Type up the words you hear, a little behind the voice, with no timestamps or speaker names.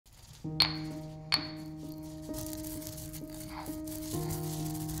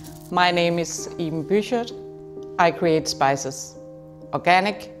My name is Iben Büchert. I create spices.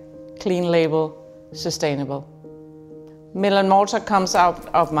 Organic, clean label, sustainable. Mill Mortar comes out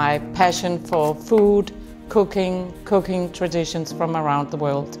of my passion for food, cooking traditions from around the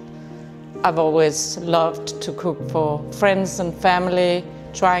world. I've always loved to cook for friends and family,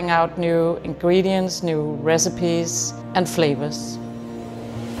 trying out new ingredients, new recipes and flavors.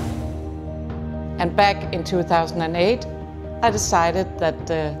 And back in 2008, I decided that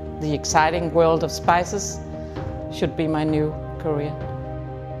the exciting world of spices should be my new career.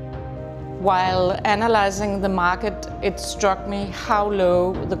 While analyzing the market, it struck me how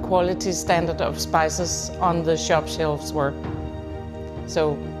low the quality standard of spices on the shop shelves were.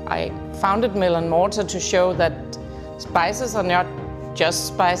 So I founded Mill Mortar to show that spices are not just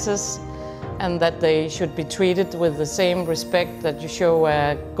spices and that they should be treated with the same respect that you show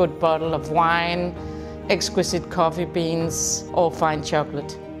a good bottle of wine, exquisite coffee beans or fine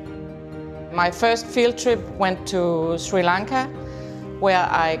chocolate. My first field trip went to Sri Lanka, where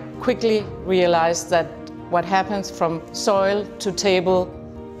I quickly realized that what happens from soil to table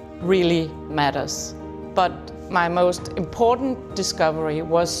really matters. But my most important discovery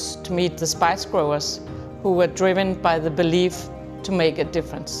was to meet the spice growers who were driven by the belief to make a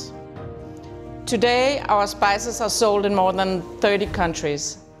difference. Today, our spices are sold in more than 30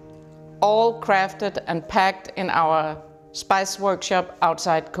 countries, all crafted and packed in our spice workshop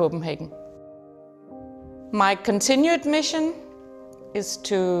outside Copenhagen. My continued mission is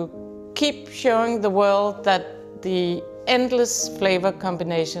to keep showing the world that the endless flavor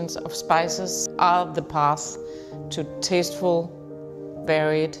combinations of spices are the path to tasteful,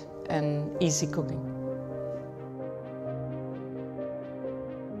 varied and easy cooking.